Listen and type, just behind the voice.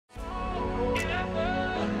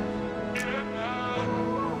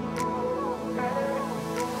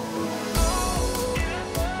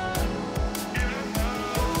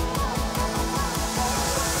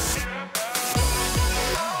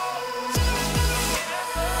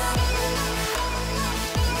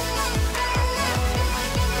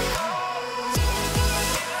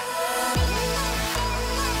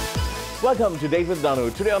Welcome to Date with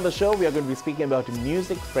DANU. Today on the show, we are going to be speaking about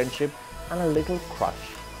music, friendship, and a little crush.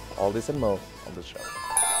 All this and more on the show.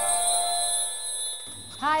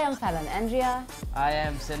 Hi, I'm Falan Andrea. I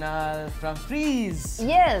am Senal from Freeze.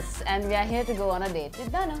 Yes, and we are here to go on a date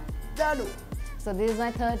with DANU. DANU. So this is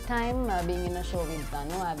my third time being in a show with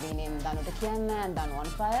DANU. I've been in Dialog Ch and DANU on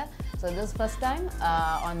Fire. So this is first time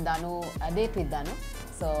on DANU, a date with DANU.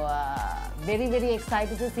 So very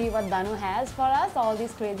excited to see what DANU has for us, all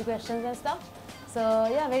these crazy questions and stuff. So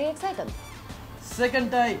yeah, very excited.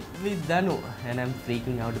 Second time with DANU and I'm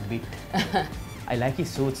freaking out a bit. I like his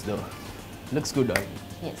suits though. Looks good on him.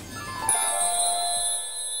 Yes.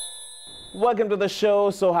 Welcome to the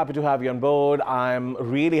show. So happy to have you on board. I'm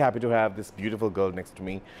really happy to have this beautiful girl next to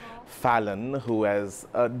me, Falan, who has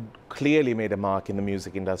clearly made a mark in the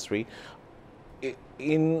music industry.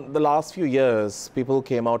 In the last few years, people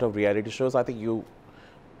came out of reality shows. I think you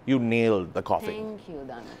nailed the coffee. Thank you,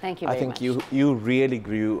 DANU. Thank you very much. I think you really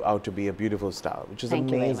grew out to be a beautiful star, which is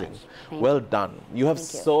amazing. Well done. You have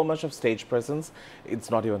so much of stage presence. It's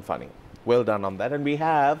not even funny. Well done on that. And we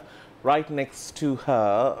have right next to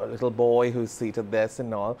her a little boy who's seated there,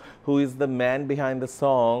 Senal, who is the man behind the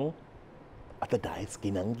song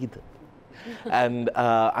and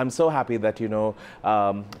I'm so happy that, you know,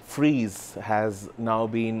 Freeze has now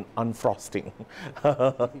been unfrosting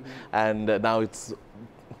and now it's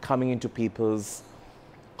coming into people's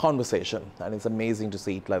conversation, and it's amazing to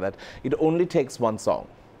see it like that. It only takes one song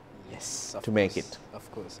to make it.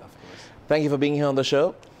 Of course. Thank you for being here on the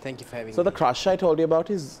show. Thank you for having me. So the crush I told you about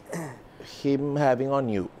is him having on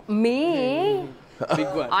you. Me? Big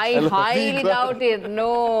one. I highly doubt it.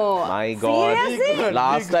 No. My God. Seriously?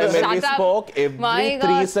 Last time when we Shut up. spoke, every My 3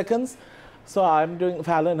 God. seconds. So I'm doing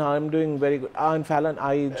Falan, I'm doing very good. I'm Falan,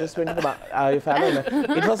 I just went to the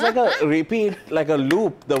Falan. It was like a repeat, like a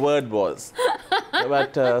loop, the word was.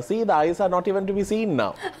 But see, the eyes are not even to be seen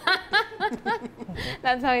now.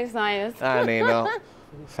 That's how he smiles. And you know,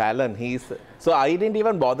 Falan, so I didn't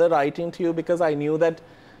even bother writing to you because I knew that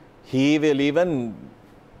he will even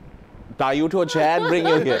tie you to a chair and bring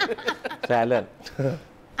you here. Falan.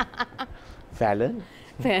 Falan?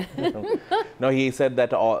 No, he said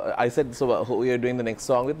that, I said, so who you're doing the next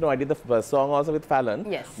song with? No, I did the first song also with Falan.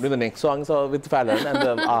 Yes. I'm doing the next song with Falan.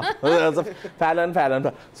 And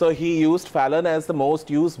Falan. So he used Falan as the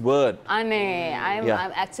most used word. I'm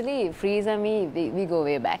actually, Freeze and me, we go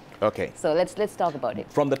way back. Okay. So let's talk about it.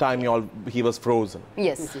 From the time he was frozen.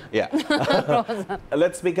 Yes. Yeah.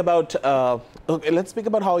 Let's speak about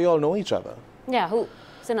how you all know each other. Yeah, who?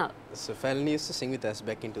 Senal. So Falan used to sing with us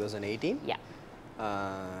back in 2018. Yeah.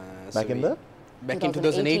 Back in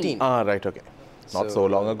 2018. Ah, right, okay. Not so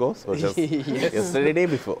long ago, so just yesterday, day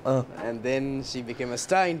before. And then she became a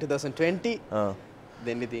star in 2020.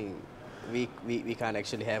 Then we think we can't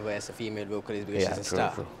actually have her as a female vocalist because she's a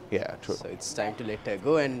star. True. Yeah, true. So it's time to let her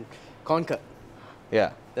go and conquer.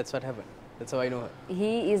 Yeah. That's what happened. That's how I know her.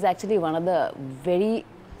 He is actually one of the very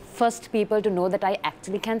first people to know that I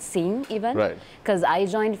actually can sing even. Right. Because I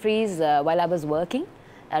joined Freeze while I was working.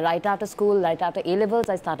 Right after school, right after A-levels,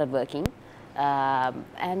 I started working.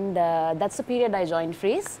 And that's the period I joined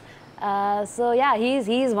Freeze. So yeah,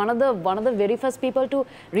 he's one of the very first people to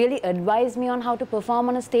really advise me on how to perform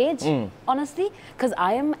on a stage, honestly. Because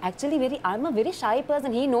I'm a very shy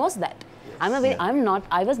person. He knows that. Yes.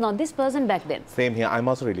 I was not this person back then. Same here. I'm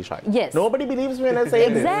also really shy. Yes. Nobody believes me when I say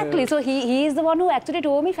Exactly. So he is the one who actually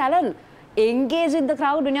told me, Falan, engage with the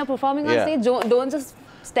crowd when you're performing on stage. Don't just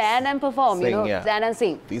stand and perform, sing, stand and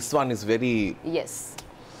sing. This one is very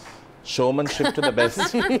showmanship to the best.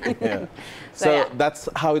 So that's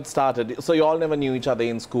how it started. So you all never knew each other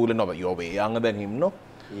in school, and you're way younger than him, no?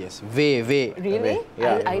 Yes, way. Really?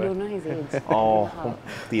 Yeah. I don't know his age. Oh,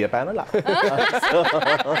 dear panel.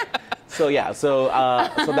 So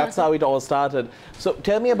that's how it all started. So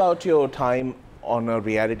tell me about your time on a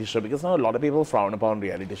reality show, because now a lot of people frown upon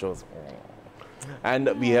reality shows. And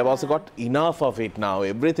we have also got enough of it now.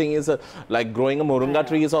 Everything is like growing a moringa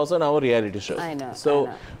tree is also now a reality show. I know. So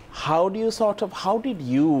how did you sort of,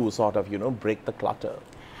 break the clutter?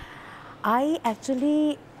 I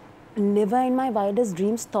actually never in my wildest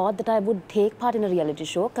dreams thought that I would take part in a reality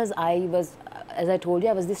show, because I was, as I told you,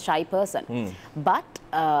 I was this shy person. But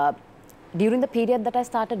during the period that I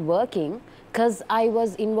started working, because I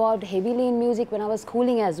was involved heavily in music when I was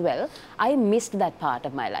schooling as well, I missed that part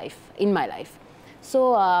of my life,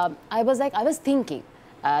 So I was thinking,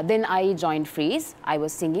 then I joined Freeze, I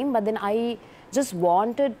was singing, but then I just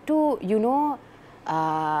wanted to,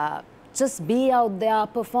 just be out there,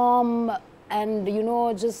 perform, and,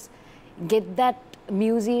 just get that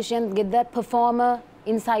musician, get that performer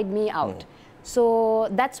inside me out. So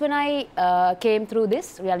that's when I came through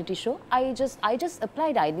this reality show. I just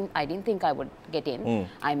applied. I didn't think I would get in.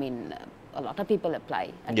 I mean, a lot of people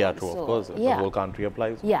apply. Yeah, true, of course. Yeah. The whole country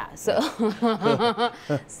applies. Yeah, so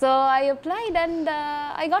so I applied and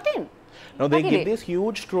I got in. Now they Luckily. give these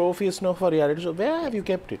huge trophies now for reality show. Where have you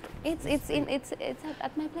kept it? It's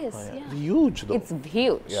at my place. Oh, Yeah. It's huge though. It's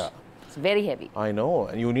huge. Yeah. It's very heavy. I know,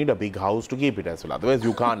 and you need a big house to keep it as well. Otherwise,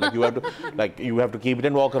 you can't. Like you have to keep it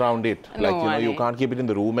and walk around it. Like No, you I can't keep it in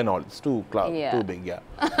the room and all. It's too Yeah. too big. Yeah.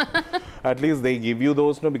 At least they give you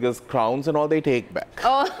those, no, because crowns and all they take back.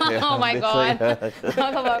 Oh, Yeah, oh my God!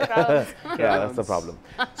 Talk about crowds. Yeah, that's the problem.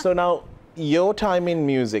 So now, your time in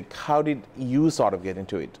music, how did you sort of get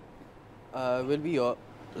into it? Well, we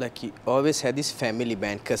always had this family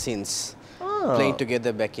band, cousins, playing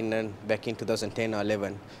together back in 2010 or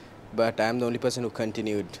 11. But I'm the only person who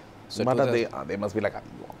continued. So But they must be like,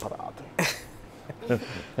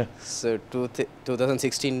 so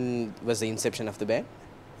 2016 was the inception of the band,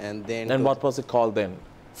 and then. and what was it called then?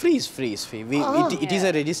 Freeze. It is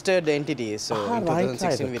a registered entity. So in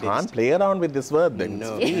 2016 we Can't registered. play around with this word then.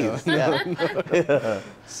 No, Freeze. no, Yeah.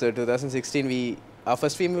 So 2016 our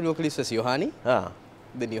first female vocalist was Yohani. Ah.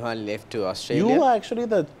 Then Yohani left to Australia. You are actually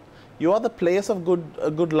you are the place of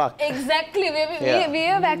good luck. Exactly. Yeah. We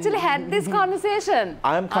have actually had this conversation.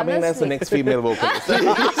 I am coming as the honestly. next female vocalist.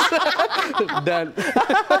 Done.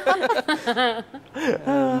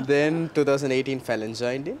 And then 2018 Falan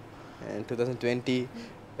joined in, and 2020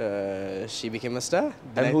 she became a star.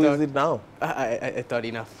 Then And I who thought, is it now? I thought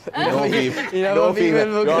enough. No, Enough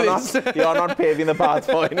female vocalists. You're not paving the path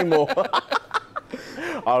for anymore.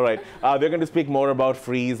 All right, we're going to speak more about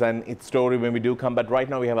Freeze and its story when we do come. But right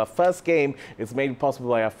now we have our first game. It's made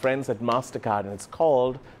possible by our friends at MasterCard, and it's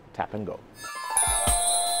called Tap and Go.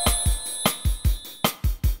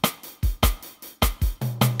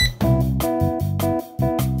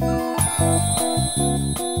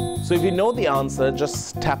 So if you know the answer,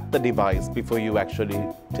 just tap the device before you actually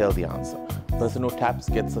tell the answer. The person who taps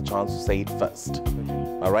gets a chance to say it first.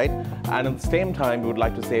 All right? And at the same time, we would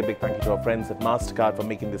like to say a big thank you to our friends at MasterCard for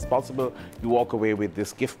making this possible. You walk away with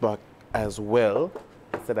this gift bag as well.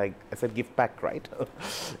 I said gift pack, right?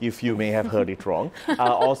 If you may have heard it wrong.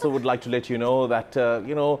 Also would like to let you know that,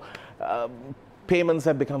 payments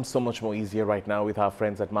have become so much more easier right now with our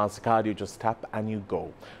friends at MasterCard. You just tap and you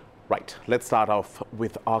go. Right, let's start off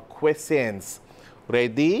with our questions.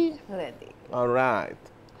 Ready? Ready. All right.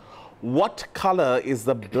 What color is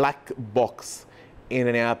the black box in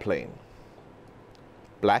an airplane?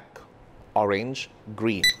 Black, orange,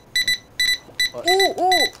 green.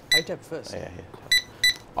 Ooh. I tapped first. Yeah.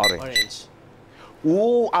 Orange. Orange.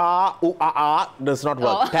 Ooh, does not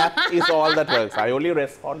work. Oh. Tap is all that works. I only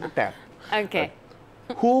respond to tap. Okay.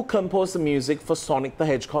 Who composed the music for Sonic the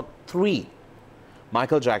Hedgehog 3?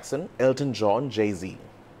 Michael Jackson, Elton John, Jay-Z.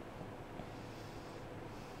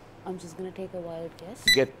 I'm just gonna take a wild guess.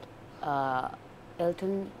 Get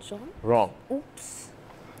Elton John. wrong. Oops.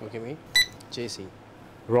 Okay, me. JC.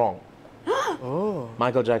 Wrong. Oh.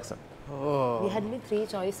 Michael Jackson. Oh. We had only 3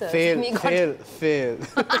 choices. We Fail. got Fail.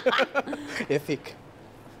 Epic.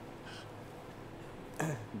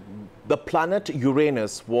 The planet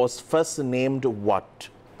Uranus was first named what?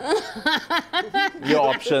 Your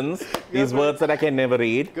options, these words that I can never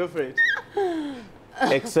read. Go for it.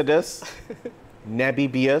 Exodus,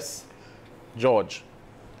 Nabibius, George.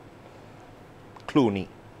 Clooney.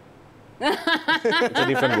 It's a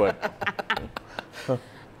different word.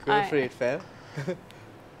 Go for it, fair.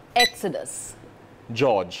 Exodus.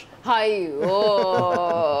 George. Hi.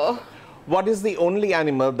 Oh. What is the only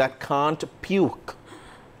animal that can't puke?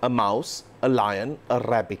 A mouse, a lion, a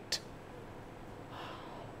rabbit.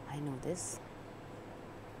 I know this.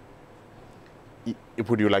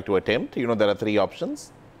 Would you like to attempt? You know, there are 3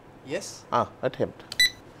 options. Yes. Attempt.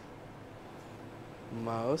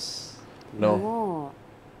 Mouse. No. No.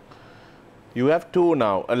 You have 2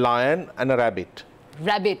 now, a lion and a rabbit.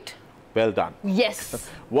 Rabbit. Well done. Yes.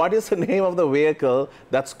 What is the name of the vehicle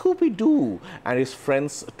that Scooby-Doo and his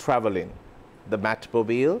friends travel in? The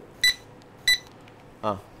Batmobile?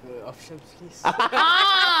 Options, please.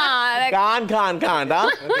 Can't, huh?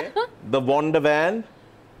 Okay. The Wonder Van,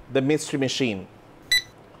 the Mystery Machine.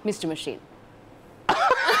 Mr. Machine.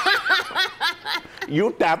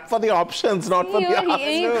 You tap for the options, not for the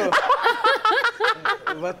answers.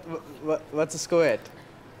 No. What's the score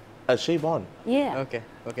at? She won. Yeah. Okay.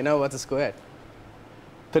 Okay. Now what's the score at?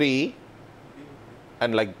 3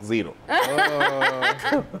 and like 0.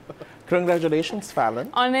 Oh. Congratulations,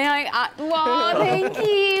 Falan. Wow, thank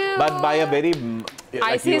you. But by a very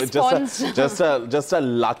I say sponge. Just a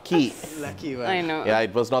lucky. Lucky one. I know. Yeah,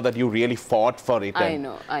 it was not that you really fought for it. I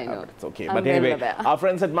know. It's okay. I'm But well anyway, aware. our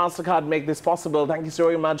friends at MasterCard make this possible. Thank you so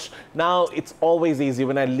very much. Now, it's always easy.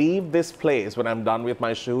 When I leave this place, when I'm done with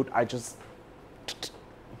my shoot, I just...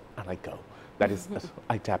 and I go. That is,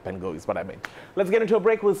 I tap and go is what I mean. Let's get into a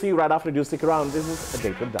break. We'll see you right after. Do stick around. This is A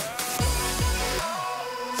Date with DANU.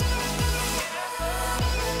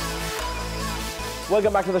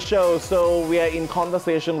 Welcome back to the show. So we are in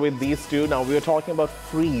conversation with these two. Now we were talking about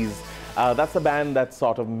Freeze. That's the band that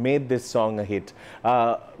sort of made this song a hit.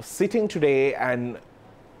 Sitting today and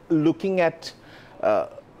looking at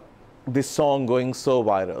this song going so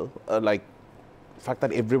viral, like the fact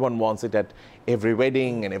that everyone wants it at every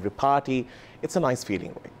wedding and every party, it's a nice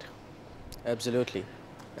feeling, right? Absolutely.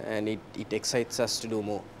 And it excites us to do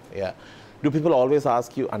more. Yeah. Do people always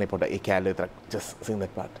ask you, just sing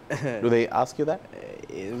that part? Do they ask you that?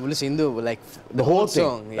 Sindhu, like The whole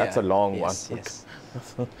song. thing? That's a long one. Yes.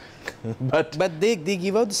 But they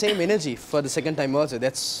give out the same energy for the second time also.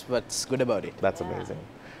 That's what's good about it. that's amazing.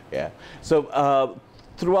 Yeah. So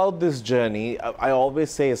throughout this journey, I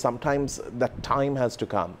always say sometimes that time has to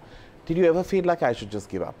come. Did you ever feel like I should just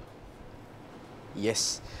give up?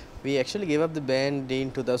 Yes. We actually gave up the band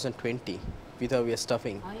in 2020. We thought we were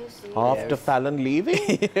stuffing. Are you serious? After Falan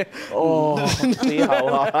leaving? Oh, see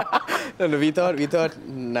how... No, we thought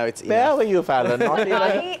now it's Where enough. were you, Falan? Not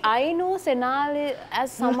even... I know Senal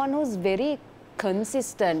as someone who's very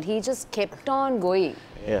consistent. He just kept on going.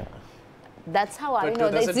 Yeah. That's how I But know.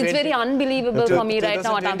 It's 2020 very unbelievable for me right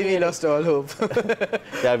now. What I'm 2020 we hearing. lost all hope.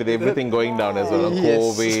 Yeah, with everything going down as well. Yes.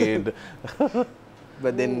 COVID.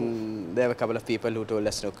 But then there were a couple of people who told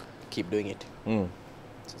us, look, keep doing it.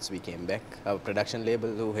 Since we came back, our production label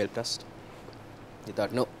who helped us, they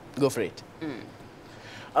thought, no, go for it.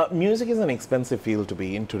 Music is an expensive field to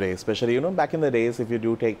be in today, especially, you know, back in the days, if you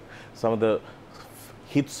do take some of the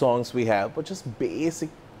hit songs we have, but just basic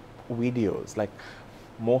videos, like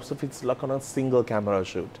most of it's like on a single camera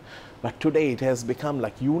shoot. But today it has become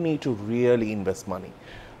like you need to really invest money.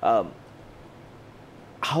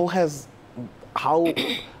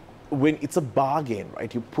 When it's a bargain,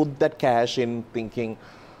 right? You put that cash in thinking,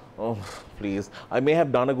 oh, please, I may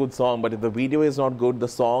have done a good song, but if the video is not good, the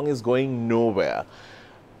song is going nowhere.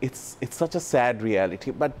 It's such a sad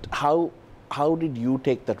reality. But how did you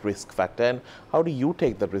take that risk factor, and how do you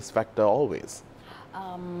take that risk factor always?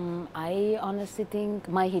 I honestly think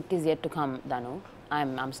my hit is yet to come, DANU.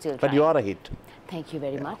 I'm still trying. But you are a hit. Thank you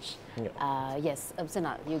very much. Yeah. Yes,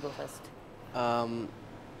 Senal, you go first.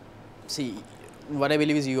 See, what I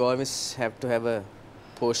believe is you always have to have a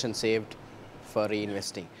portion saved for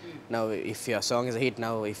reinvesting. Now, if your song is a hit,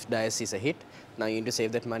 now if Dice is a hit, now you need to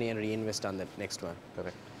save that money and reinvest on that next one.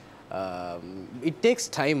 Correct. It takes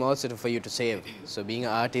time also for you to save. So being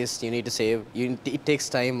an artist, you need to save. It takes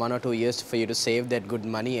time, 1 or 2 years for you to save that good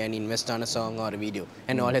money and invest on a song or a video.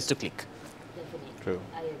 And all has to click. Definitely. True.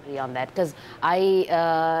 I agree on that because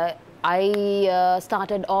I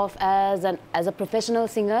started off as a professional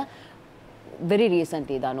singer very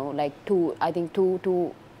recently, DANU, like two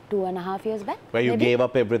and a half years back. Where you maybe? gave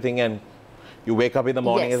up everything and you wake up in the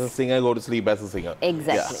morning Yes. as a singer, go to sleep as a singer.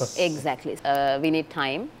 Exactly, Yeah. exactly. We need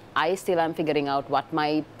time. I still am figuring out what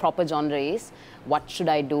my proper genre is. What should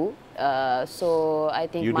I do? So I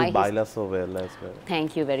think You my do baila so well as well.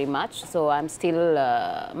 Thank you very much. So I'm still,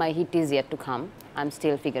 my hit is yet to come. I'm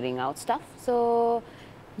still figuring out stuff. So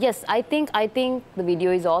yes, I think the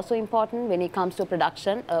video is also important when it comes to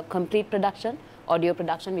production, complete production, audio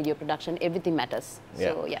production, video production, everything matters.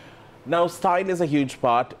 So yeah. Now style is a huge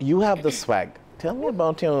part. You have the swag. Tell me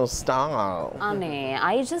about your style.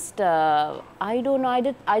 I just, I don't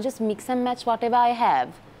know, I just mix and match whatever I have.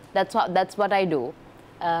 That's what I do.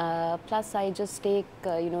 Plus I just take,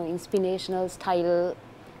 inspirational style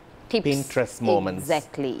tips. Pinterest moments.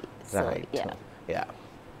 Exactly. So, Right. yeah. Yeah.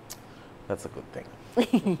 That's a good thing.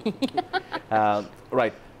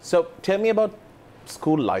 Right. So tell me about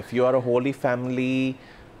school life. You are a holy family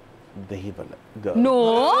girl.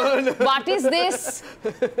 No, what is this?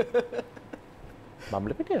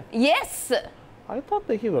 Mamlapitia? Yes. I thought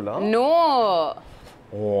Dehivala. No.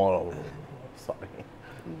 Oh, sorry.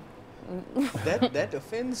 That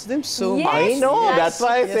offends them so Yes. much. I know, Yes. that's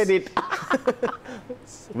why I Yes. said it.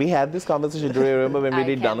 We had this conversation, do you remember when we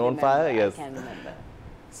did can DANU on remember, Fire? Yes. I can remember.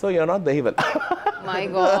 So you're not Dehival. My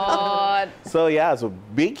God. So yeah, so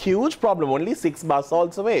big, huge problem, only 6 bus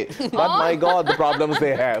halls away. But my God, the problems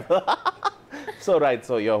they have. So right,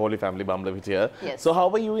 so your holy family Bamlavit here. Yes. So how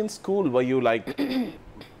were you in school? Were you like,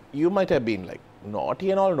 you might have been like naughty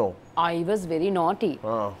and all, no? I was very naughty.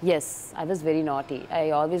 Oh. Yes, I was very naughty. I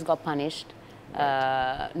always got punished.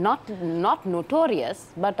 not notorious,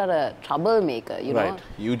 but are a troublemaker, you know. Right.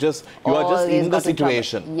 You are just in the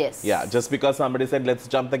situation. Yes. Yeah. Just because somebody said, let's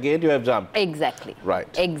jump the gate, you have jumped. Exactly. Right.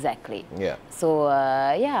 Exactly. Yeah. So,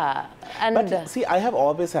 yeah. And But see, I have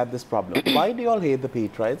always had this problem. Why do you all hate the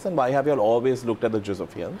Peterites and why have you all always looked at the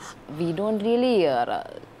Josephians? we don't really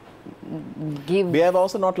give... We have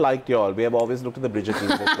also not liked you all. We have always looked at the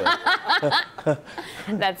Bridgertons as well.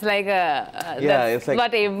 That's like a... Yeah, that's it's like...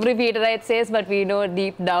 what every Peterite says, but we know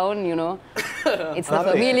deep down, you know, it's the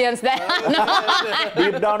Nothing. familians there.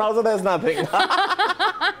 Deep down also there's nothing.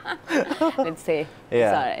 Let's say. Yeah.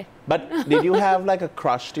 It's all right. But did you have like a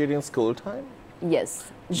crush during school time?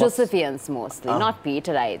 Yes. Josephians mostly, not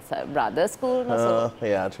Peterites. Brother school. So.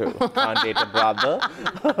 Yeah, true. Can't date a brother.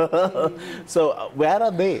 So, where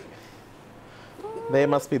are they? They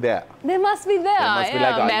must be there. They must be there. They must be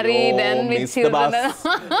yeah, like, married and with miss the children. bus.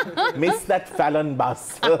 Miss that Falan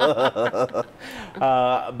bus.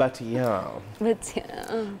 But yeah. But,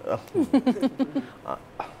 yeah. I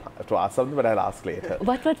have to ask something, but I'll ask later.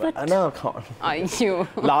 What? No, come on. Are you?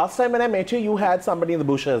 Last time when I met you, you had somebody in the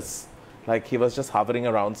bushes. Like he was just hovering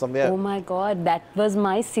around somewhere. Oh my God, that was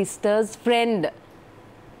my sister's friend.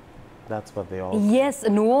 That's what they all... Yes,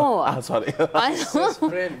 no. Ah, sorry. I know.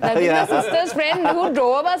 Friend. That was Yeah. my sister's friend who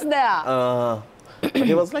drove us there. But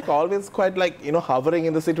he was like always quite like, you know, hovering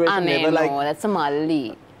in the situation. Never no, like that's a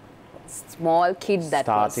Malli. Small kid that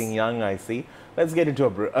starting was. young, I see. Let's get into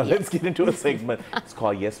let's get into a segment. It's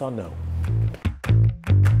called Yes or No.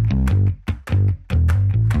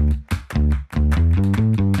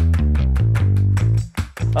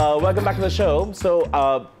 Welcome back to the show.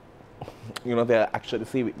 So, you know, there actually,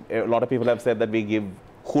 see, a lot of people have said that we give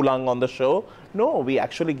hulang on the show. No, we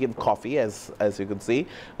actually give coffee, as you can see.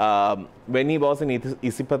 When he was in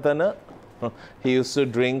Isipatana, he used to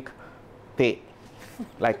drink tea,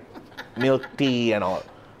 like milk tea and all.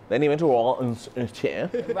 Then he went to raw and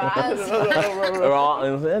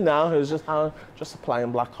now he's just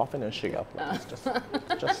applying black coffee and sugar.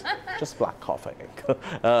 Just black coffee.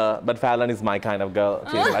 But Falan is my kind of girl.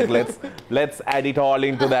 She's like, let's add it all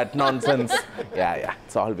into that nonsense. Yeah,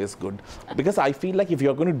 it's always good. Because I feel like if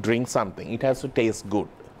you're going to drink something, it has to taste good.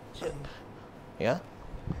 Yeah?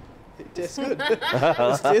 It tastes good.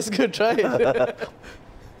 It tastes good, try it.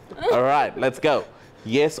 All right, let's go.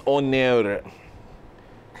 Yes or no?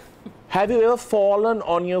 Have you ever fallen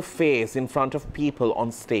on your face in front of people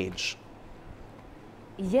on stage?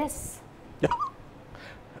 Yes. There-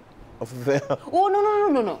 Oh,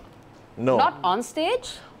 no. No. Not on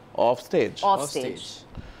stage? Off stage. Off stage.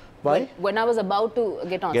 Why? When I was about to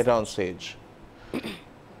get on Get stage. on stage.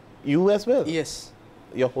 You as well? Yes.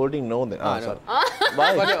 You're holding no then. No. Sorry. For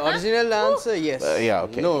Why? the original answer, yes. Yeah,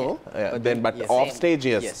 okay. No. Yeah, but then, but yes. off stage,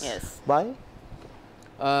 yes. Yes. Why?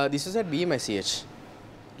 This was at BMICH.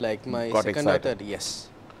 Like my Got second or excited. third, yes.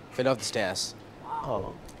 Fell off the stairs.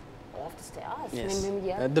 Oh. Off the stairs? Yes.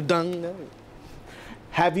 Yeah. The dung.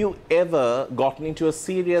 Have you ever gotten into a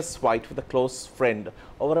serious fight with a close friend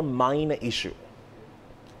over a minor issue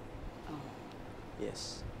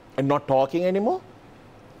Yes. and not talking anymore?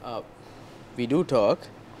 We do talk,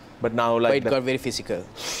 But now, but like, it got very physical.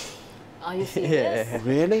 Are you serious?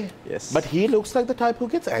 really? Yes. But he looks like the type who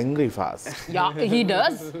gets angry fast. Yeah, he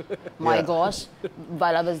does. My Yeah. gosh.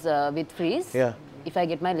 While I was with Freeze, Yeah. if I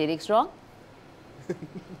get my lyrics wrong,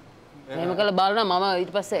 එහෙම කළා බලනවා මම ඊට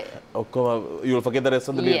පස්සේ Oh, you'll forget the rest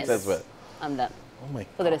of the lyrics yes, as well. I'm done Oh my.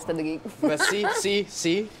 for the rest of the gig. But see.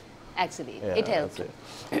 Actually, Yeah, it helped. that's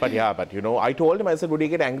it. But yeah, but you know, I told him, I said, would he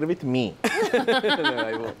get angry with me? No,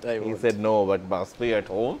 I won't. He said, no, but must be at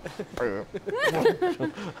home.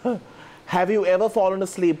 Have you ever fallen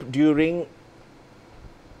asleep during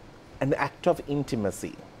an act of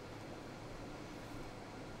intimacy?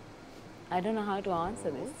 I don't know how to answer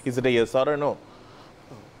this. Is it a yes or a no?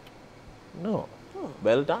 No.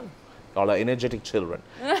 Well done. Y'all are energetic children.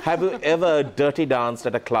 Have you ever dirty danced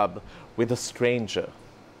at a club with a stranger?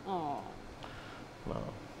 Oh, No.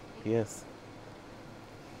 Yes.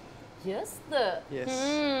 just the Yes.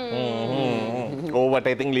 Oh, what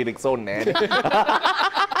I think lyrics so nerd.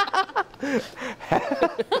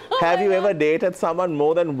 Have you ever dated someone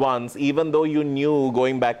more than once, even though you knew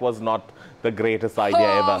going back was not the greatest idea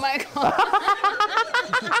ever? Oh my god.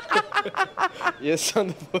 Yes, on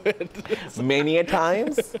the forehead. Many a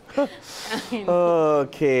times?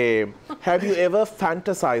 Okay. Have you ever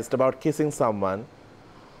fantasized about kissing someone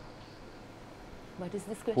What is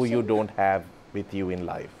this question? who you don't have with you in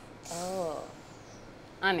life? Oh.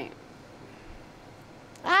 Annie.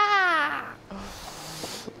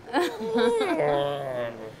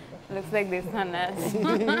 Looks like this one has.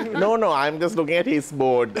 No, I'm just looking at his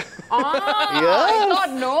board. I Yes.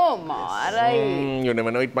 thought no more. Right. You never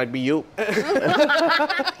know, it might be you.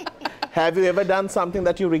 Have you ever done something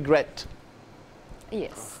that you regret?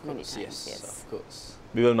 Yes, many times. Yes, Yes. of course.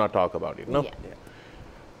 We will not talk about it, no? Yeah.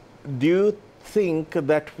 Do you think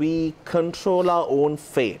that we control our own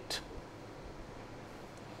fate?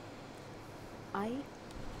 I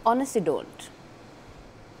honestly don't.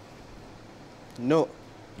 No.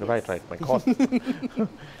 Right, my God.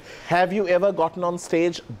 Have you ever gotten on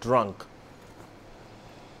stage drunk?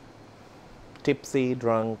 Tipsy,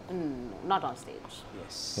 drunk? No, not on stage.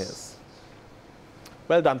 Yes. Yes.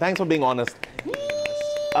 Well done. Thanks for being honest.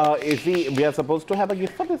 We are supposed to have a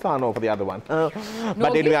gift for this or no for the other one. But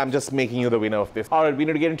anyway, gift? I'm just making you the winner of this. All right, we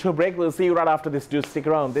need to get into a break. We'll see you right after this. Do stick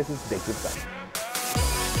around. This is Take It Back.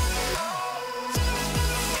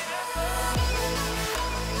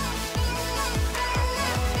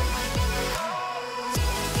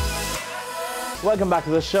 Welcome back to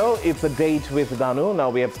the show. It's a date with DANU. Now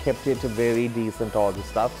we have kept it very decent, all this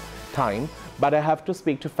stuff, time. But I have to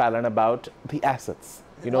speak to Falan about the assets.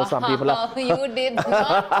 You know, some people are You did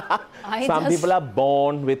not. people are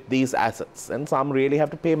born with these assets, and some really have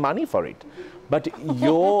to pay money for it. But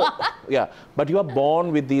but you are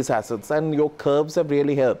born with these assets, and your curves have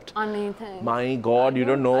really helped. Anything. My God, you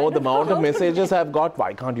don't know the amount of messages I've got.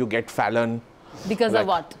 Why can't you get Falan? Because Like, of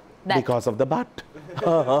what? That. Because of the butt.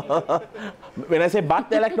 When I say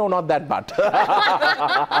butt, they're like, no, not that butt.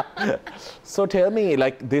 So tell me,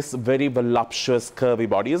 like, this very voluptuous, curvy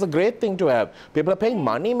body is a great thing to have. People are paying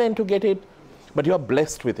money, man, to get it, but you are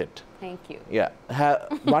blessed with it. Thank you. Yeah.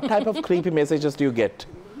 What type of creepy messages do you get?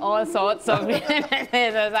 All sorts of messages.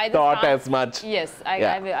 I just Thought can't- as much. Yes,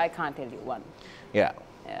 I can't tell you one. Yeah.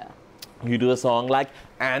 Yeah. You do a song like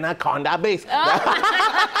Anaconda Bass.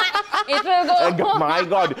 It will go. My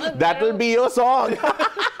God, that will be your song.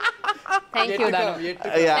 Thank you, Danu.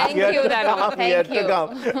 Yeah, Thank yet you, to Danu. come, Thank yet to you.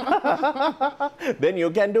 come. Then you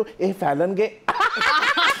can do a Falan gay.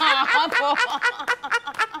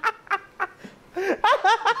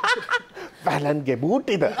 Falan gay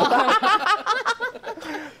booty.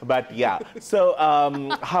 But yeah, so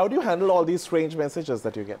how do you handle all these strange messages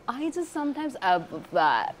that you get? I just sometimes,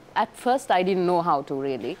 at first I didn't know how to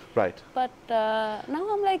really. Right. But now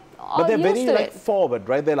I'm like, But they're used very to like it. forward,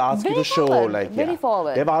 right? They'll ask you Very to show, forward, like very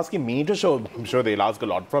forward. They're asking me to show. I'm sure they'll ask a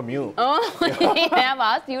lot from you. Oh, they have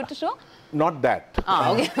asked you to show? Not that.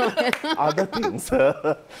 Oh, okay. Other things.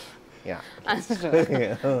 Yeah. I'm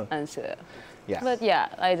sure. I'm sure. Yeah. But yeah,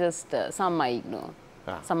 I just, some I ignore.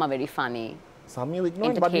 Some are very funny. Some you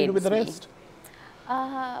ignore, but you do with the Entertains me.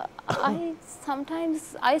 rest. I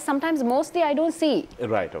sometimes, mostly I don't see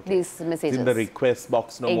Right, okay. these messages. In the request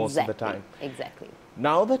box, no, most of the time. Exactly.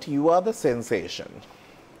 Now that you are the sensation,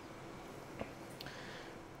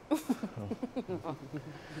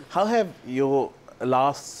 how have your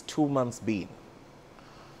last 2 months been?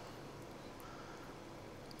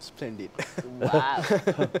 Splendid. Wow.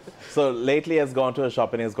 So lately has gone to a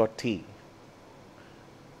shop and has got tea.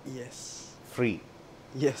 Yes. Free.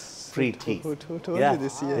 Yes. Free tea. Who told Yeah. you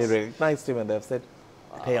this? They Yes. recognized him and they've said,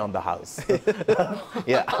 pay on the house.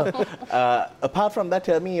 Yeah. Apart from that,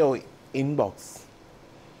 tell me your inbox.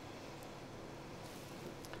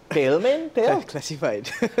 Tell, man, tell. Classified.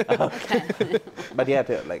 But yeah,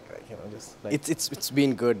 tell, like, you know, just like. It's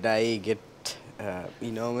been good. I get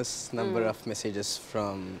enormous number of messages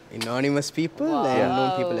from anonymous people and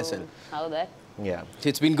known people as well. How that? Yeah. So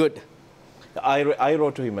it's been good. I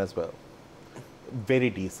wrote to him as well. Very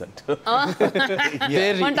decent. Very.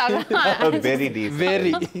 Very decent.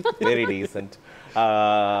 Very. Very decent.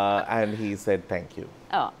 And he said thank you.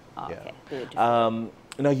 Oh, Yeah. okay. Beautiful.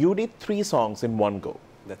 Now, you did 3 songs in one go.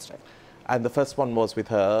 That's right. And the first one was with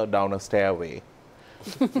her down a stairway.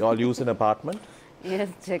 You all use an apartment? Yes,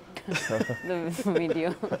 check the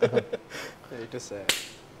video. It was,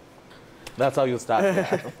 That's how you start.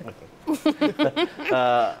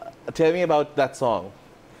 Tell me about that song.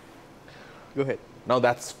 go ahead. Now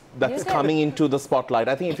that's You coming into the spotlight.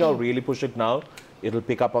 I think if you all really push it now, it'll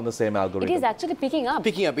pick up on the same It algorithm. is actually picking up.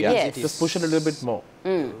 Picking up. Yeah, Yes. just push it a little bit more.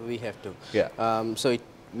 We have to. Yeah. So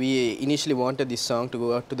we initially wanted this song to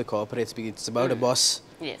go out to the corporates because it's about a boss.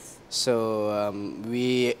 Yes. So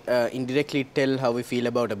we indirectly tell how we feel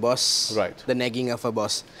about a boss, Right. the nagging of a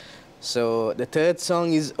boss. So the third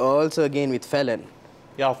song is also again with Falan,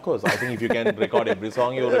 Yeah, of course. I think if you can record every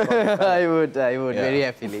song, you record. I would Yeah. very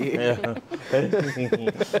happily. Yeah.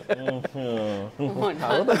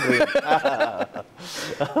 How the dream?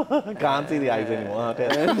 Can't see the eyes anymore.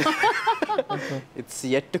 It's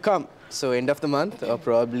yet to come. So end of the month or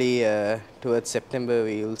probably towards September,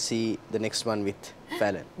 we will see the next one with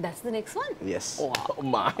Falan. That's the next one? Yes. Wow. Oh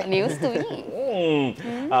my. News to me.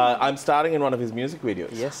 I'm starring in one of his music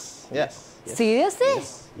videos. Yes. Yes. Yes. Seriously?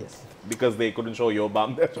 Yes. Yes. Because they couldn't show your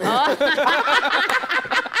bum. That's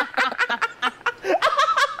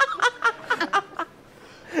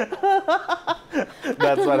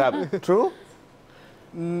what happened. True?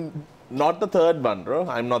 Not the third one, bro.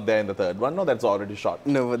 I'm not there in the third one. No, that's already shot.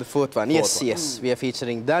 No, the fourth one. Yes, yes. We are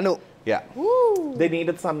featuring DANU. Yeah. Woo. They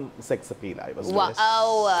needed some sex appeal, I was Wow.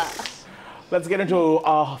 told. Let's get into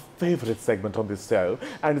our favorite segment on this show,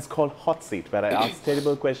 and it's called Hot Seat, where I ask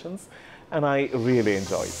terrible questions, and I really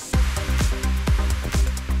enjoy it.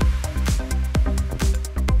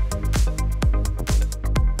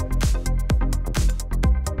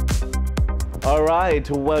 All right,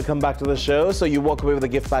 welcome back to the show. So you walk away with a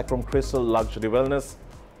gift pack from Crystal Luxury Wellness.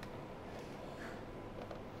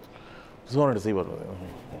 Just wanted to see what.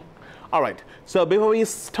 All right. So before we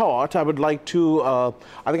start, I would like to. I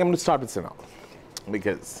think I'm going to start with Senal,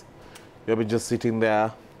 because you'll be just sitting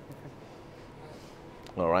there.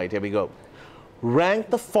 All right, here we go. Rank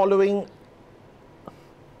the following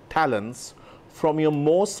talents from your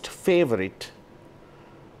most favorite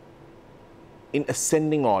in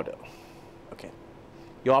ascending order. Okay.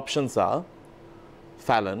 Your options are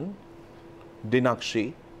Falan,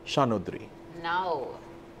 Dinakshi, Shanudri. Now,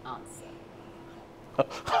 answer.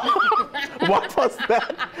 What was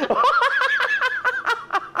that?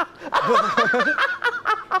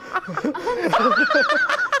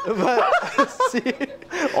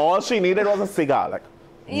 All she needed was a cigar. Like,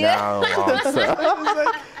 Yeah. now answer.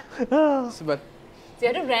 So, but So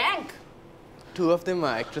you have to rank. two of them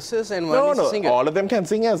are actresses and one No, is a no, singer. all of them can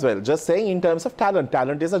sing as well. Just saying in terms of talent.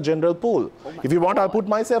 Talent is a general pool. If you want, I'll put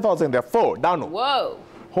myself also in there. 4, Danu. Whoa.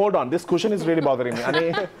 Hold on, this cushion is really bothering me.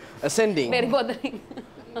 Ani- Ascending. Very bothering.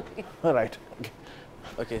 All right. Okay.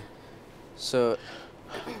 Okay. So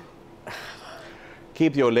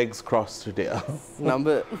Keep your legs crossed, dear.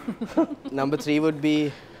 number 3 would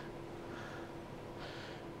be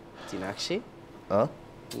Dinakshi. Huh?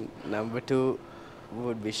 Number 2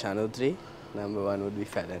 would be Shanudri. Number 1 would be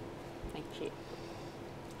Falan. Thank you.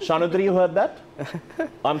 Shanudri, you heard that?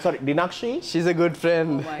 I'm sorry, Dinakshi? She's a good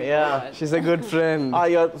friend. Oh my Yeah. God. She's a good friend.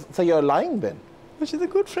 So you're lying then? No, she's a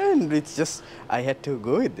good friend. It's just I had to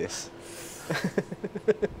go with this.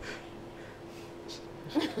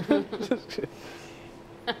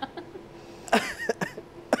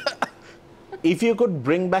 If you could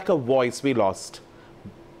bring back a voice we lost,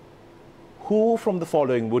 who from the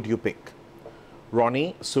following would you pick?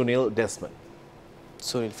 Ronnie, Sunil, Desmond.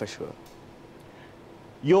 Sunil for sure.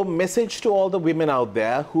 Your message to all the women out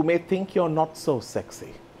there who may think you're not so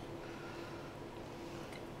sexy.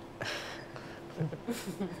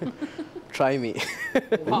 Try me.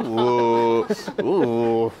 Ooh.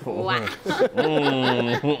 Ooh. Wow.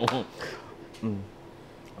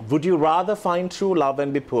 Would you rather find true love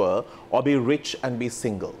and be poor, or be rich and be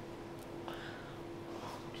single?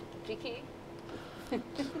 Tricky.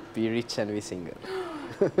 Be rich and be single.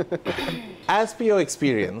 As per your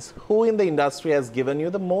experience, who in the industry has given you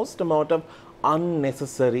the most amount of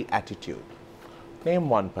unnecessary attitude? Name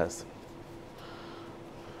one person.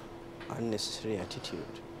 Unnecessary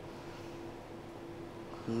attitude.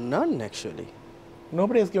 None actually.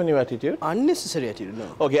 Nobody has given you attitude? Unnecessary attitude,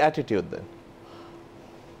 no. Okay, attitude then.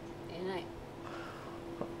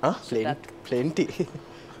 Huh? Plenty. His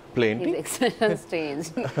Plenty? expressions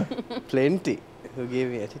changed. Plenty. Who gave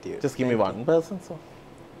me attitude? Just give me one person. So.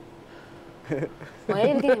 Why are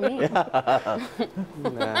you looking at me?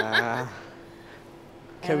 Nah.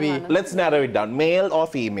 Can we? Anyone? Let's narrow it down. Male or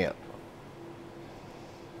female?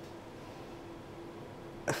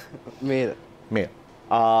 Male. Male.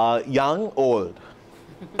 Young, old?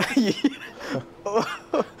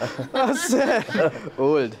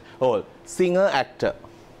 Old. Old. Singer, actor?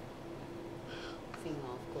 Singer,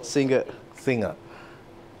 of course. Singer. Singer.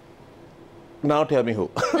 Now tell me who.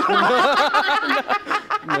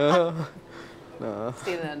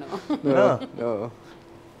 Still no. No. No.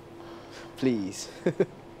 Please.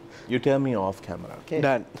 You tell me off camera, okay?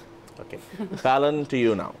 Done. Okay. Falan, to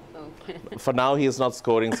you now. Okay. For now, he is not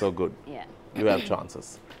scoring so good. Yeah. You have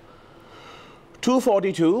chances.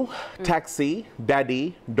 242, Taxi,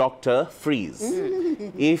 Daddy, Doctor, Freeze.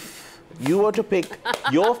 If you were to pick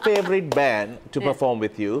your favorite band to perform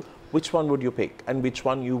with you, which one would you pick and which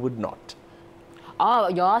one you would not? Oh,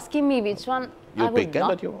 you're asking me which one You I would pick, not.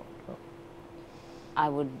 but you. I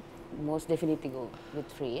would most definitely go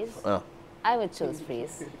with Freeze. Uh, I would choose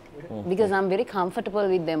Freeze because I'm very comfortable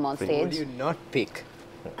with them on Would stage. you not pick?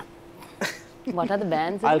 What are the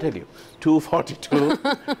bands? I'll tell you.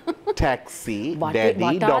 242, Taxi, Daddy,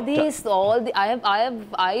 what are Doctor. these? All the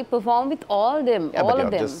I perform with all them, Yeah, all but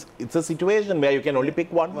of them. it's a situation where you can only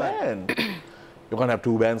pick one band. You can't have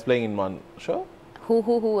two bands playing in one show.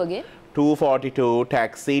 Who again? 242,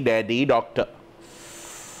 Taxi, Daddy, Doctor.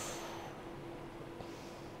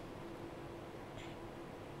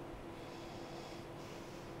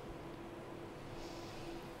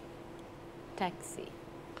 Taxi.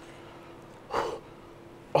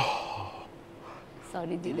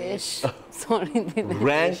 Sorry, Dinesh. Sorry, Dinesh.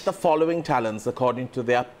 Rank the following talents according to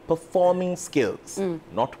their performing skills,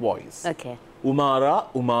 not voice. Okay. Umara,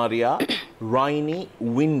 Umaria, Raini,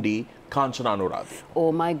 Windy, Kanchana, Anuradhi.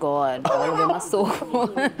 Oh my God, all of them are so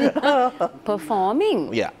cool.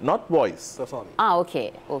 Performing? Yeah, not voice. Performing. Ah,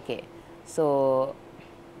 okay, okay. So,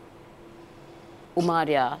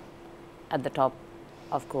 Umaria at the top,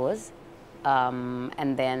 of course.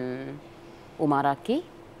 And then Umaraki.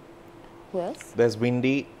 Who else? There's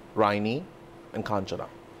Windy, Raini, and Kanchana.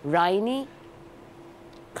 Raini,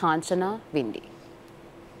 Kanchana, Windy.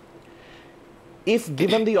 If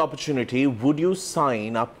given the opportunity, would you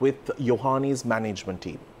sign up with Yohani's management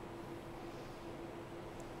team?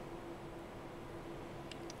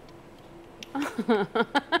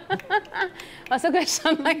 What's the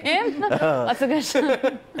question again? What's the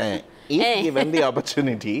question? If given the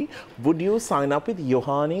opportunity, would you sign up with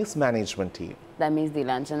Yohani's management team? That means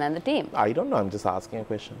Dilanchan and the team. I don't know, I'm just asking a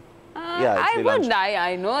question. I it's would. Dilanchan.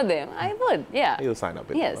 I know them. I would. Yeah. You'll sign up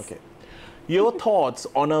with Yes. them. Okay. Your thoughts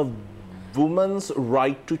on a woman's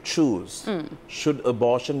right to choose. Should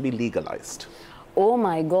abortion be legalized? Oh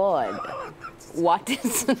my God. What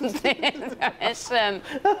is this question?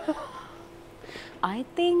 I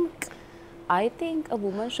think a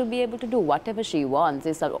woman should be able to do whatever she wants.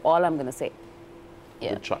 Is all I'm going to say.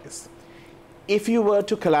 Yeah. Good choice. If you were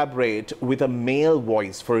to collaborate with a male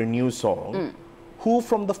voice for a new song, who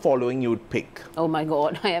from the following you would pick? Oh my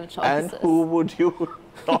God, I have choices. And who would you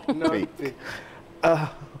not pick?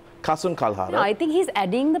 Kasun Kalhara. No, I think he's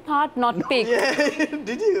adding the part, not pick.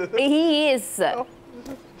 Did you? He is.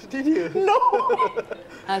 Did you? No!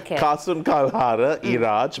 Okay. Kasun Kalhara,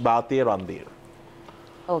 Iraj, Bhatia Randir.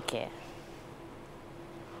 Okay.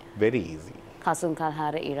 Very easy. Kasun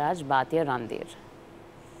Kalhara, Iraj, Bhatia, Randir.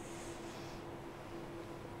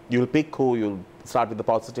 You'll pick who? You'll start with the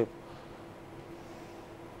positive?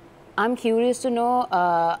 I'm curious to know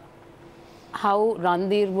how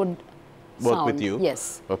Randir would Work sound. with you?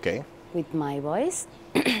 Yes. Okay. With my voice.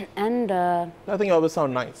 And I think you always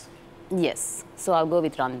sound nice. yes, so I'll go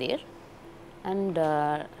with Randir. And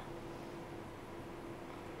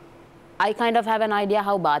I kind of have an idea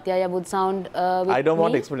how Bhatia would sound with I don't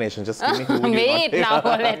want me. explanation. Just give me who you Wait want.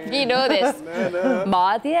 now, let me do this.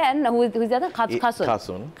 Bhatia and who's the other? Kasun.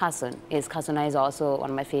 Kasun. Kasun. Yes, Kasuna is also one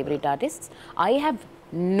of my favorite artists. I have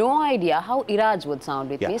no idea how Iraj would sound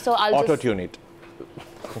with me, so I'll auto-tune it.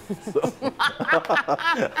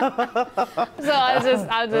 So I'll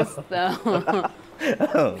just put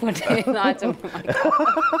Iraj on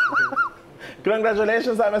my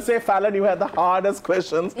Congratulations, I must say, Falan, you had the hardest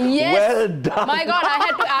questions. Yes. Well done. My God,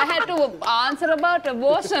 I had to answer about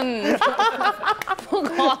abortion. For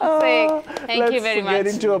God's sake. Thank you very much. Let's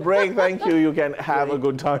get into a break. Thank you. You can have a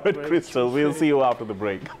good time at Crystal. We'll see you after the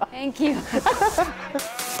break. Thank you.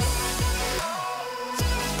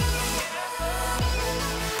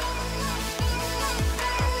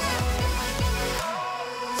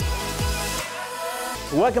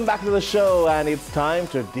 Welcome back to the show, and it's time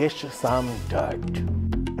to dish some dirt.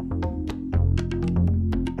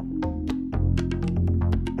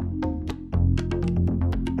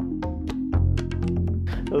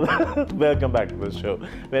 Welcome back to the show.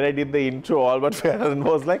 When I did the intro, all but Farron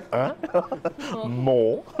was like, huh?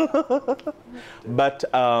 More. But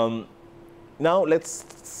now let's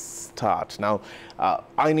start. Now,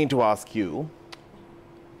 I need to ask you,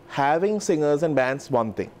 having singers and bands,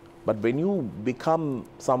 one thing. But when you become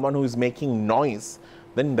someone who is making noise,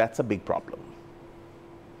 then that's a big problem.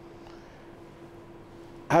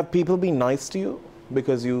 Have people been nice to you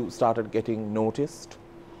because you started getting noticed?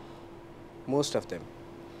 Most of them.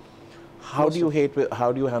 How do you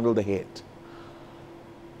handle the hate?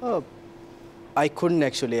 I couldn't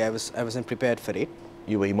actually. I wasn't prepared for it.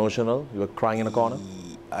 You were emotional. You were crying in a corner.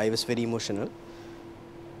 I was very emotional.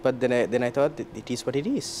 But then I thought that it is what it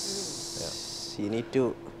is. You need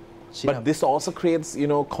to But this also creates,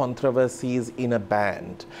 controversies in a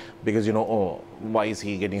band because, oh, why is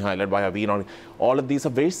he getting highlighted? Why are we not? All of these are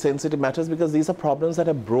very sensitive matters because these are problems that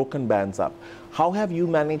have broken bands up. How have you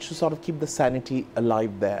managed to sort of keep the sanity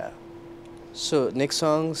alive there? So next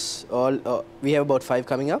songs, we have about 5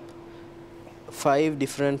 coming up. 5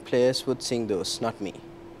 different players would sing those, not me.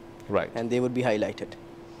 Right. And they would be highlighted.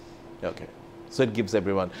 Okay. So it gives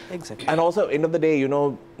everyone. Exactly. And also, end of the day,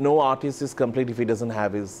 no artist is complete if he doesn't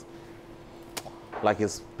have his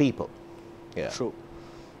people. Yeah. True.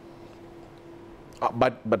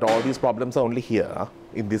 But all these problems are only here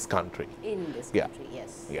in this country. In this country,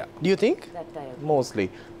 yes. Yeah. Do you think? That I agree. Mostly.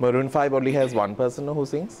 Maroon 5 only has one person who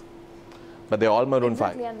sings. But they're all Maroon 5.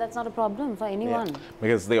 Exactly, and that's not a problem for anyone. Yeah.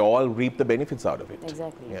 Because they all reap the benefits out of it.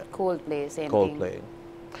 Exactly. Yeah. Coldplay, same thing. Coldplay.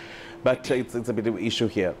 But it's a bit of an issue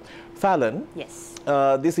here. Falan, Yes.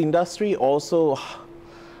 this industry also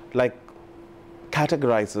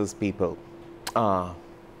categorizes people.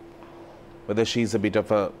 Whether she's a bit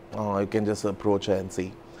of a, you can just approach her and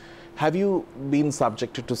see. Have you been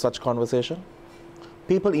subjected to such conversation?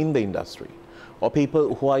 People in the industry or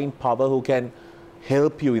people who are in power who can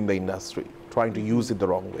help you in the industry, trying to use it the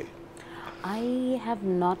wrong way? I have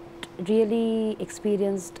not really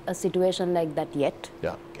experienced a situation like that yet.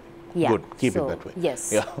 Yeah, okay. Yeah. Good, keep So, it that way.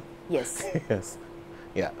 Yes. Yeah. Yes. Yes.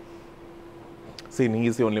 Yeah. See,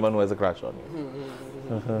 he's the only one who has a crush on you.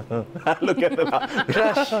 Look at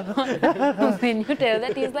that. When you tell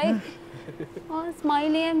that, he's like, oh,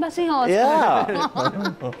 smiling and blushing also.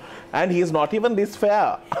 Yeah. And he's not even this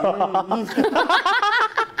fair.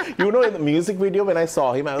 In the music video, when I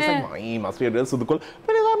saw him, I was like, he must be a real Sudukul.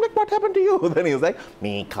 But I'm like, what happened to you? Then he was like,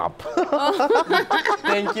 makeup.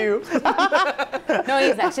 Thank you. No,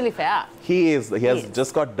 he's actually fair. He is. He has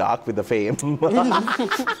just got dark with the fame.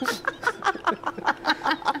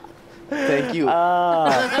 Thank you.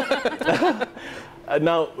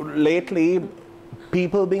 Now, lately,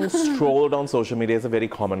 people being strolled on social media is a very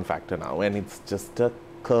common factor now, and it's just a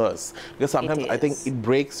curse. Because sometimes I think it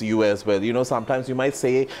breaks you as well. Sometimes you might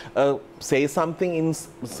say something in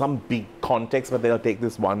some big context, but they'll take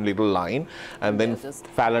this one little line, and then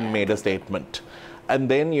Falan made a statement. And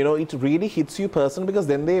then, it really hits you personally because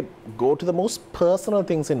then they go to the most personal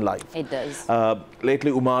things in life. It does.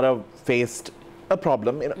 Lately, Umara faced a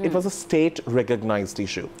problem. It was a state-recognized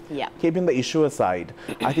issue. Yeah. Keeping the issue aside,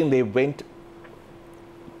 I think they went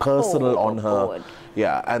personal on her. Forward.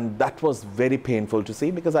 Yeah, and that was very painful to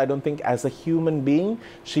see because I don't think as a human being,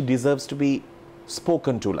 she deserves to be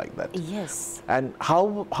spoken to like that. Yes. And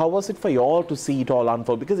how was it for you all to see it all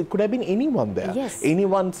unfold? Because it could have been anyone there. Yes.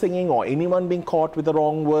 Anyone singing or anyone being caught with the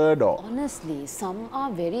wrong word or... Honestly, some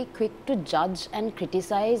are very quick to judge and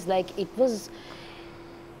criticize. Like, it was...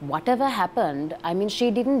 Whatever happened, I mean, she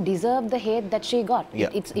didn't deserve the hate that she got. Yeah.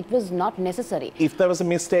 It was not necessary. If there was a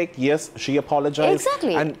mistake, yes, she apologized.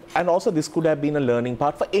 Exactly. And also this could have been a learning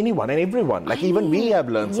part for anyone and everyone. Like even we have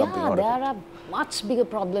learned something out of it. Yeah, there are much bigger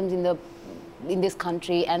problems in this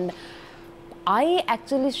country, and I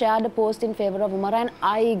actually shared a post in favor of Umara and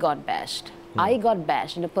I got bashed. I got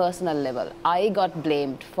bashed in a personal level. I got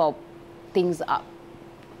blamed for things,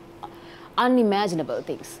 unimaginable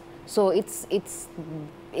things. So it's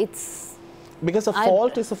because a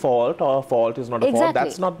fault is a fault or a fault is not a fault.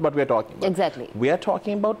 That's not what we're talking about. Exactly. We are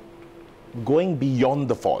talking about going beyond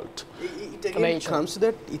the fault. It comes to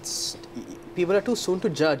that, people are too soon to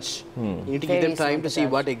judge. You need to give them time to see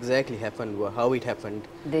what exactly happened, how it happened.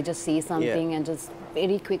 They just see something and just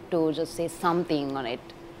very quick to just say something on it.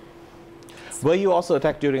 Were you also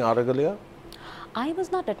attacked during Aragalia? I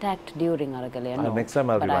was not attacked during Aragalia, no. Next time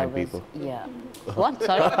I'll remind people. Yeah. What?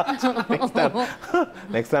 Sorry?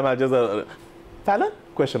 Next time I'll just... Falan?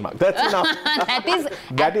 Question mark. That's enough.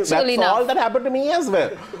 That's all that happened to me as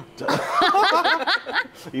well.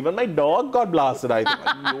 Even my dog got blasted, I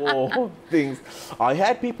think. Things. I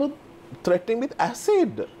had people threatening with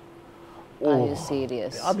acid. Are you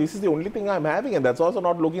serious? Yeah, this is the only thing I'm having, and that's also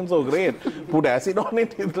not looking so great. Put acid on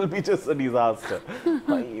it, it will be just a disaster.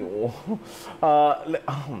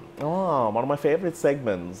 One of my favorite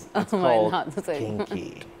segments. It's called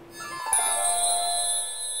Kinky.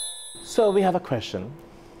 So we have a question.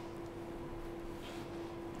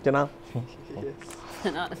 Jana? Yes.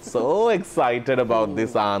 So excited about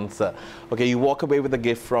this answer. Okay, you walk away with a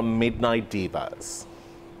gift from Midnight Divas.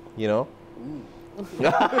 You know?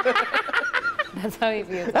 That's how he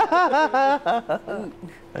feels.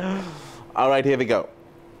 All right, here we go.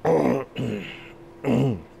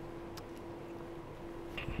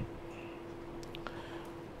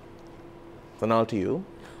 So now to you.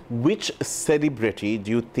 Which celebrity do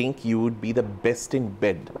you think you would be the best in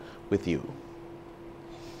bed with you?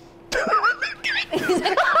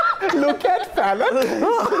 Look at Falan.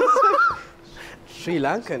 Sri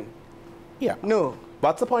Lankan? Yeah. No.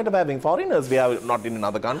 What's the point of having foreigners? We are not in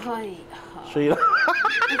another country. Hi. Sri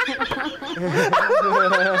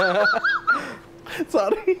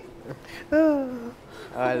Sorry.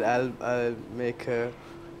 I'll make her.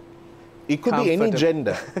 It could be any Comfortable.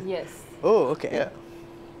 gender. Yes. Oh, okay. Yeah.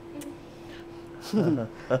 No,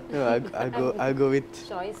 I'll go with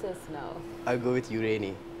Choices now.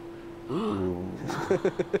 Urani.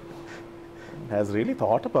 Has really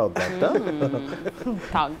thought about that.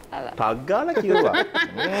 Taggala kiwa.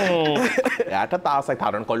 Yata taasai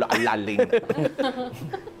tharan kollu alla alla inna.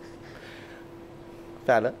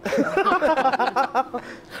 Falan.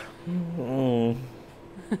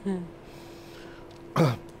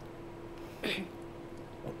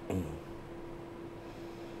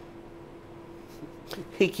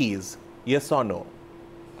 Hickeys, yes or no?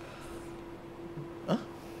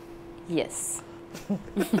 Yes.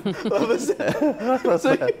 What was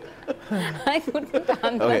that? I couldn't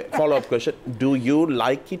answer. Okay, follow-up question. Do you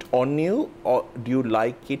like it on you or do you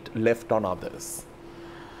like it left on others?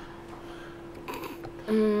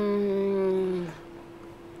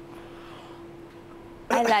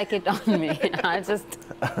 I like it on me. I'll just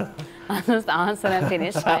answer and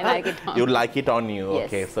finish. I like it on You like it on you. Yes.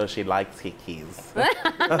 Okay, so she likes hickeys.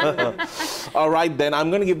 All right, then I'm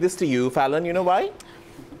going to give this to you, Falan. You know why?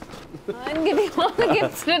 I'm giving all the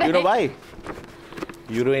gifts today. You know why?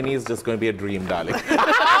 Urani is just going to be a dream, darling.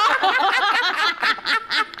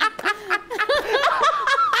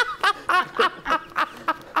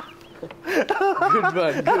 Good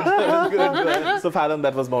one. So, Falan,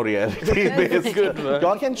 that was more reality based. Good one.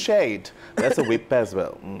 Y'all can share it. That's a whip as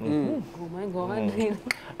well. Mm. Oh my God, really?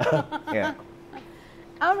 Yeah.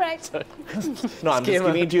 All right. No, I'm just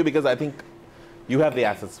giving it to you because I think you have the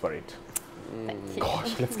assets for it. Thank you.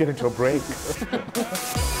 Gosh, let's get into a break.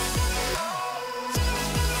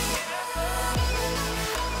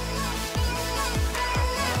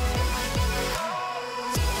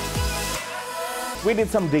 We did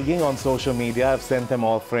some digging on social media. I've sent them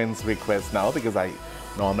all friends requests now because I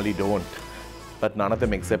normally don't. But none of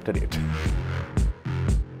them accepted it.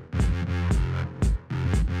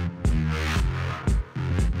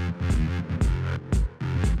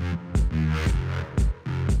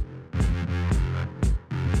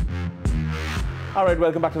 All right,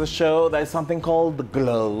 welcome back to the show. There's something called the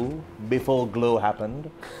glow before glow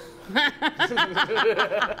happened.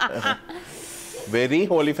 Very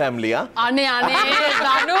holy family, huh? Ane,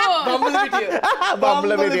 Danu.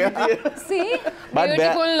 Bumble video. See? But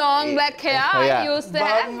Beautiful long black hair Yeah. I used to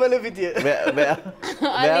have. Where A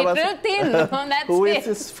was little thin. That's Who it. is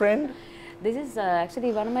his friend? This is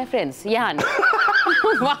actually one of my friends, Jan.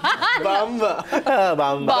 Bamba.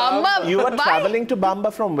 Bamba. You were Why? traveling to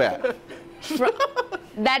Bamba from where?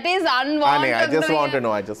 That is unwanted. I just want to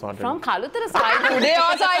know. I just want to know. From Kalutara side. Today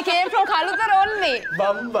also I came from Kalutara only.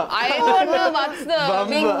 Bamba. I don't know what's the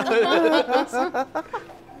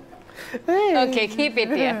big... Okay, keep it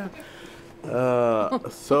here.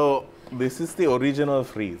 So this is the original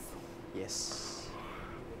freeze. Yes.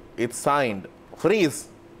 It's signed. Freeze.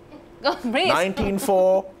 Go, breathe.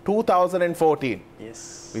 19/4/2014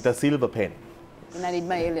 Yes. with a silver pen. And I did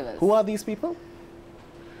my A-levels. Who are these people?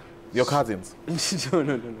 Your cousins. No.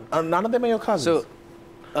 None of them are your cousins.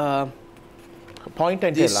 So, Point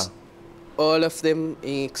and tell. this, all of them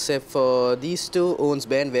except for these two owns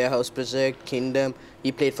band Warehouse Project, Kingdom.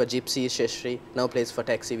 He played for Gypsy, Sheshri. Now plays for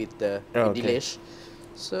Taxi with Okay. Dilesh.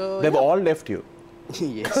 So They've all left you.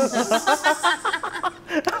 yes.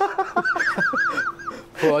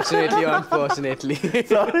 Fortunately, unfortunately.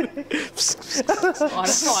 Sorry.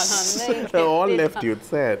 They all left you. It's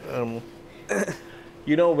sad.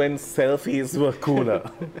 You know when selfies were cooler.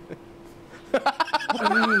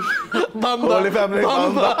 Holy family.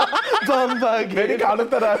 Bamba again. Very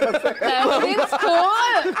Kalutara. That is cool.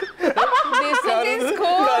 This is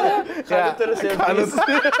cool. Kalutara selfies.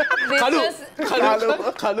 This is...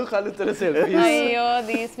 Kalutara selfies. Ayyo,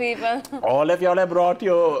 these people. All of y'all have brought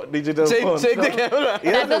your digital phones. Check the camera.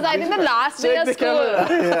 That was, I think, the last day of the school.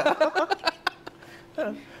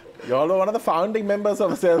 Y'all were one of the founding members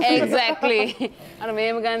of selfie. Exactly. Aru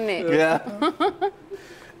meme ganne. Yeah.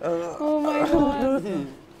 Oh my God.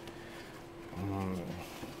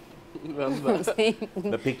 Bamba. See?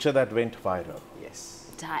 The picture that went viral. Yes.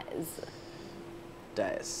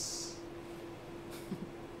 Dies.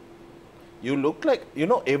 You look like, you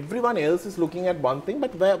know, everyone else is looking at one thing,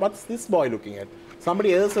 but what's this boy looking at?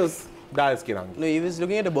 Somebody else is Dias Kirangi. No, he was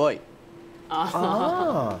looking at a boy.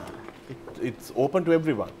 Ah. It's open to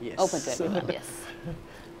everyone. Yes. Open to everyone, yes.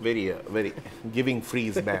 Very giving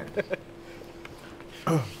freeze band.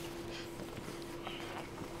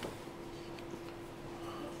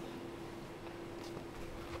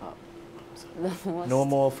 No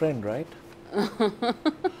more friend, right?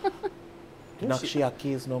 Nakshi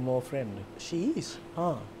Aki is no more friend. She is.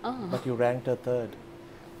 But you ranked her third.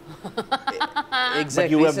 Exactly. But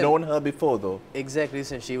you have known her before, though. Exactly,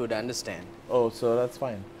 so she would understand. Oh, so that's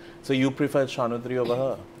fine. So you prefer Shanudri over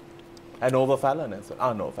her? And over Falan as well?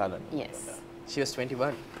 Ah, no, Falan. Yes. She was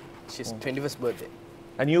 21. She's 21st birthday.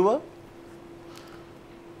 And you were?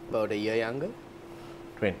 About a year younger.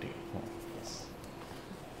 20. Yes.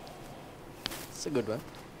 It's a good one.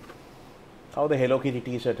 How the Hello Kitty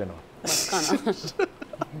t-shirt and all?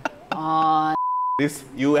 Oh, This,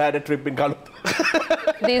 you had a trip in Kalu.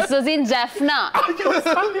 this was in Jaffna.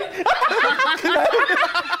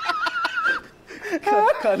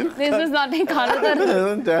 This was not in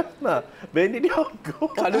Kalutara. Jaffna. When did you go?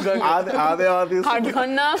 Kaluganga. Are they all these?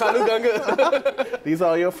 Kaluganga. These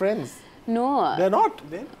are your friends? No, They're not.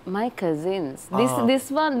 my cousins.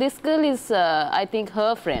 This girl is, I think,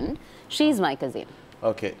 her friend. She's my cousin.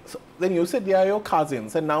 Okay. So then you said they are your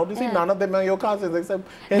cousins, and now you say none of them are your cousins except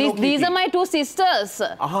Hello Kitty. These are my two sisters.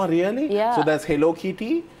 Ah, really? Yeah. So that's Hello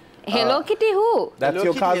Kitty. Hello Kitty who? That's Hello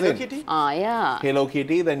your Kitty, cousin. Hello Kitty. Ah, yeah. Hello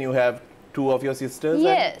Kitty. Then you have two of your sisters.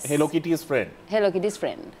 Yes. And Hello Kitty's friend. Hello Kitty's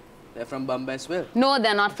friend. They're from Bombay as well. No,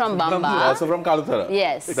 they're not from Bamba. Also from Kalutara.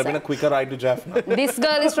 Yes. It would have been a quicker ride to Jaffna. This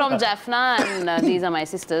girl is from Jaffna and these are my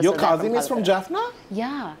sisters. Your so they're cousin is from Kalutara. Jaffna?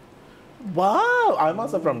 Yeah. Wow. I'm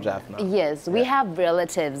also from Jaffna. Yes, we have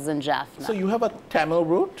relatives in Jaffna. So you have a Tamil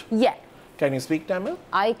root? Yeah. Can you speak Tamil?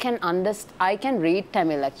 I can read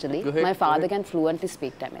Tamil actually. Go ahead, My go father ahead. can fluently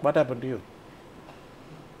speak Tamil. What happened to you?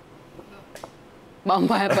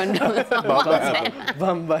 Bamba happened.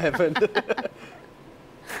 Bombay happened.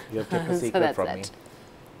 You have kept a So secret that's from that. me.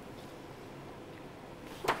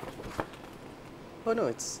 Oh no,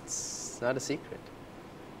 it's not a secret.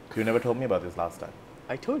 You never told me about this last time.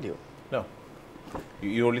 I told you. No.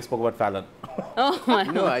 You only spoke about Falan. Oh my.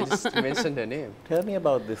 No, I just mentioned her name. Tell me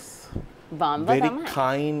about this Bamba very Tamai.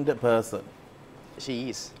 kind person. She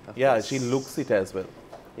is. Of Yeah, course. she looks it as well.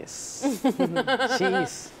 Yes. She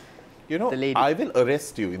is. You know, The lady. I will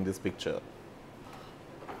arrest you in this picture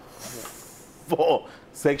for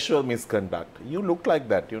sexual misconduct. You look like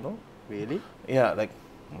that, you know? Really? Yeah, like.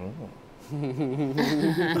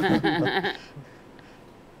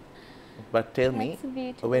 But tell me, That's a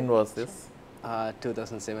beautiful when was this?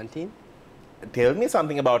 2017. Tell me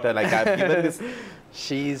something about her. Like I've given this.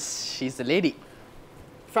 She's the lady.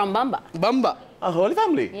 From Bamba. Bamba. A Holy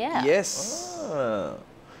Family. Yeah. Yes. Ah.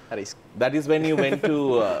 That is. That is when you went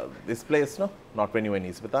to this place, no? Not when you went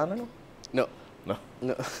to Isbitana, no? No. No.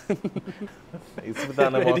 No.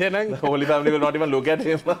 Isbitana, Idea nang. the Holy Family will not even look at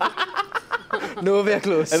him. Nowhere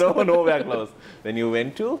close. No, nowhere close. Then you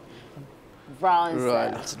went to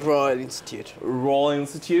Royal Institute. Royal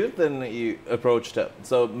Institute, then you approached her.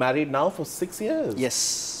 So married now for 6 years?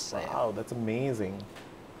 Yes. I am. Wow, that's amazing.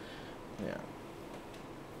 Yeah.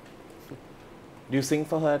 Do you sing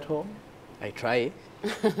for her at home? I try.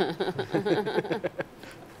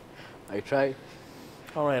 I try.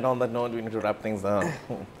 All right, on that note, we need to wrap things up.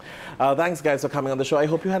 Thanks, guys, for coming on the show. I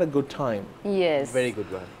hope you had a good time. Yes. Very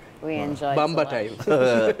good one. We enjoyed Bamba so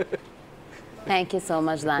much. time. Thank you so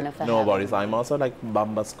much, Lana, for No having worries. I'm also like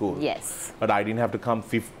Bamba school. Yes. But I didn't have to come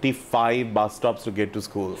 55 bus stops to get to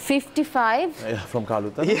school. 55? From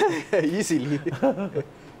Kalutara? Yeah, easily.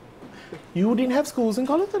 You didn't have schools in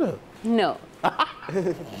Kalutara? No.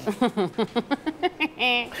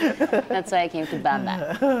 That's why I came to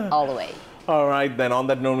Bamba. All the way. All right, then on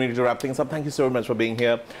that note, we need to wrap things up. Thank you so much for being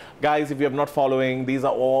here. Guys, if you are not following, these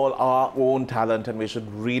are all our own talent and we should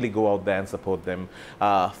really go out there and support them.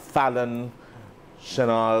 Falan,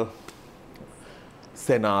 Senal,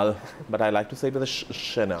 Senal, but I like to say it with a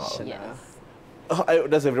Senal. Yes.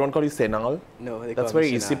 Does everyone call you Senal? No, they That's call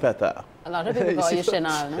very me Senal. Isipata. A lot of people call you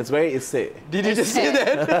Senal, no? It's very Isse. Did you just say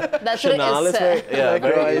that? That's what Senal it is is. very, yeah, Like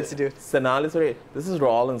very, Royal Institute. Senal is very, this is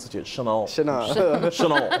Royal Institute, Senal. Shana.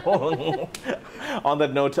 Senal. On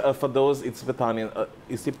that note, for those Isipatanians,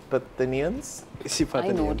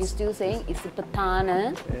 I noticed you saying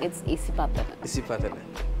Isipatana. It's Isipatana. Isipatana.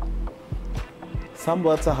 some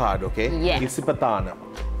words are hard, okay? Yeah. Isipatana.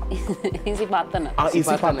 Isipatana.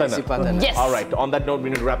 Isipatana. Isipatana. Yes. All right, on that note, we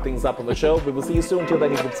need to wrap things up on the show. We will see you soon. Till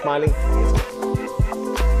then, you keep smiling.